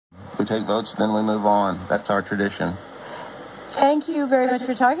take votes, then we move on. That's our tradition. Thank you very much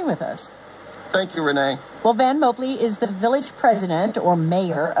for talking with us. Thank you, Renee. Well, Van Mopley is the village president or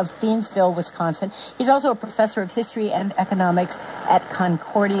mayor of Thiensville, Wisconsin. He's also a professor of history and economics at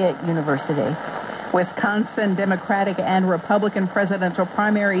Concordia University. Wisconsin Democratic and Republican presidential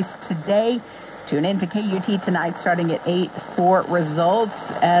primaries today. Tune in to KUT tonight starting at 8 for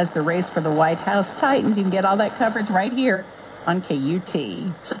results as the race for the White House tightens. You can get all that coverage right here on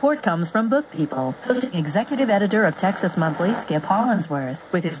KUT. Support comes from Book People, hosting executive editor of Texas Monthly, Skip Hollandsworth,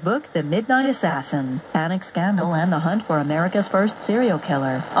 with his book, The Midnight Assassin, Panic, Scandal, and the Hunt for America's First Serial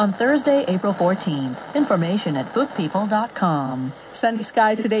Killer, on Thursday, April 14th. Information at bookpeople.com. Sunny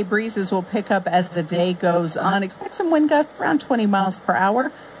skies today. Breezes will pick up as the day goes on. Expect some wind gusts around 20 miles per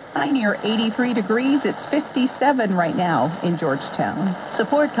hour. High near 83 degrees. It's 57 right now in Georgetown.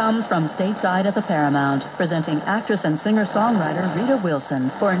 Support comes from Stateside at the Paramount, presenting actress and singer-songwriter Rita Wilson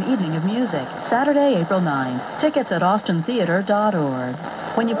for an evening of music, Saturday, April 9th. Tickets at austintheater.org.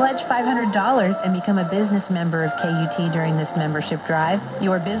 When you pledge $500 and become a business member of KUT during this membership drive,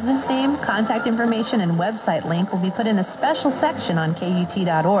 your business name, contact information, and website link will be put in a special section on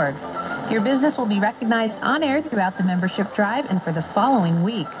KUT.org. Your business will be recognized on air throughout the membership drive and for the following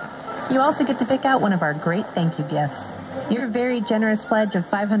week. You also get to pick out one of our great thank you gifts. Your very generous pledge of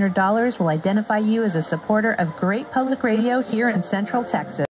 $500 will identify you as a supporter of great public radio here in Central Texas.